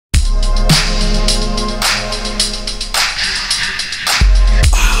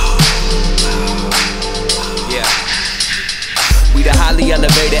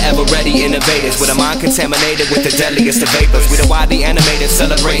already innovators with a mind contaminated with the deadliest of vapors. We the widely animated,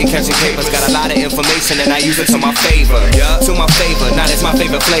 celebrating catching capers. Got a lot of information and I use it to my favor. To my favor, not as my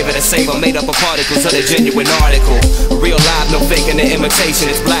favorite flavor to savor. Made up of particles of the genuine article. Real live, no faking the imitation.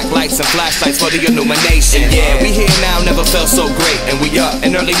 It's black lights and flashlights for the illumination. Yeah, we here now, never felt so great. And we up,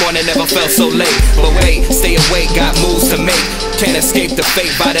 and early morning never felt so late. But wait, stay awake, got moves to make. Can't escape the fate,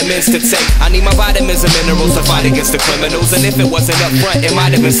 vitamins to take. I need my vitamins and minerals to fight against the criminals. And if it wasn't up front, it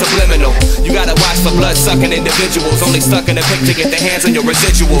might have been subliminal. You gotta watch for blood-sucking individuals, only stuck in the pic to get their hands on your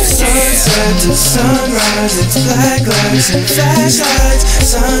residuals. Sunset to sunrise, it's black lights and flashlights.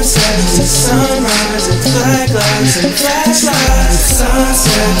 Sunset to sunrise, it's black lights and flashlights.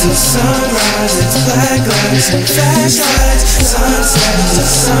 Sunset to sunrise, it's black lights and flashlights. Sunset to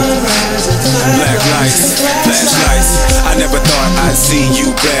sunrise, it's black lights and flashlights. I never thought I'd see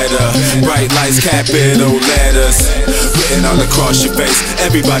you better. Bright lights, capital letters written all across your face.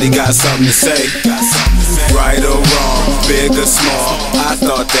 Everybody got something to say. Right or wrong, big or small, I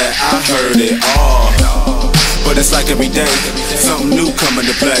thought that I heard it all. But it's like every day, something new coming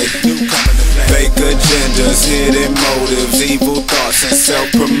to play. Fake agendas, hidden motives, evil thoughts and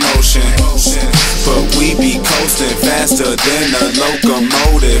self-promotion. But we be coasting faster than a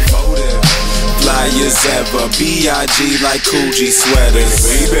locomotive. Fly as ever, B.I.G. like Coogee sweaters.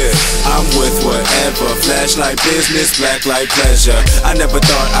 I'm with whatever, flashlight business, blacklight pleasure. I never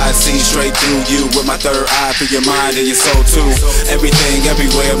thought I'd see straight through you with my third eye for your mind and your soul too. Everything,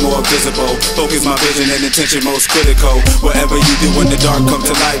 everywhere, more visible. Focus my vision and intention most critical. Whatever you do in the dark come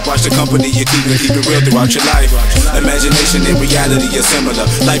to light. Watch the company you keep and keep it real throughout your life. Imagination and reality are similar.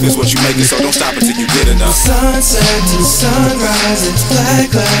 Life is what you make it, so don't stop until you get enough. Sunset to sunrise, it's black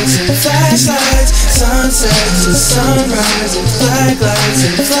lights and flashlights. Sunset to sunrise, it's black lights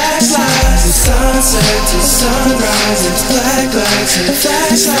and flashlights. Sunset to sunrise, it's black lights and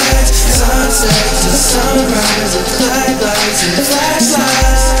flashlights. Sunset to sunrise, it's black lights and flashlights.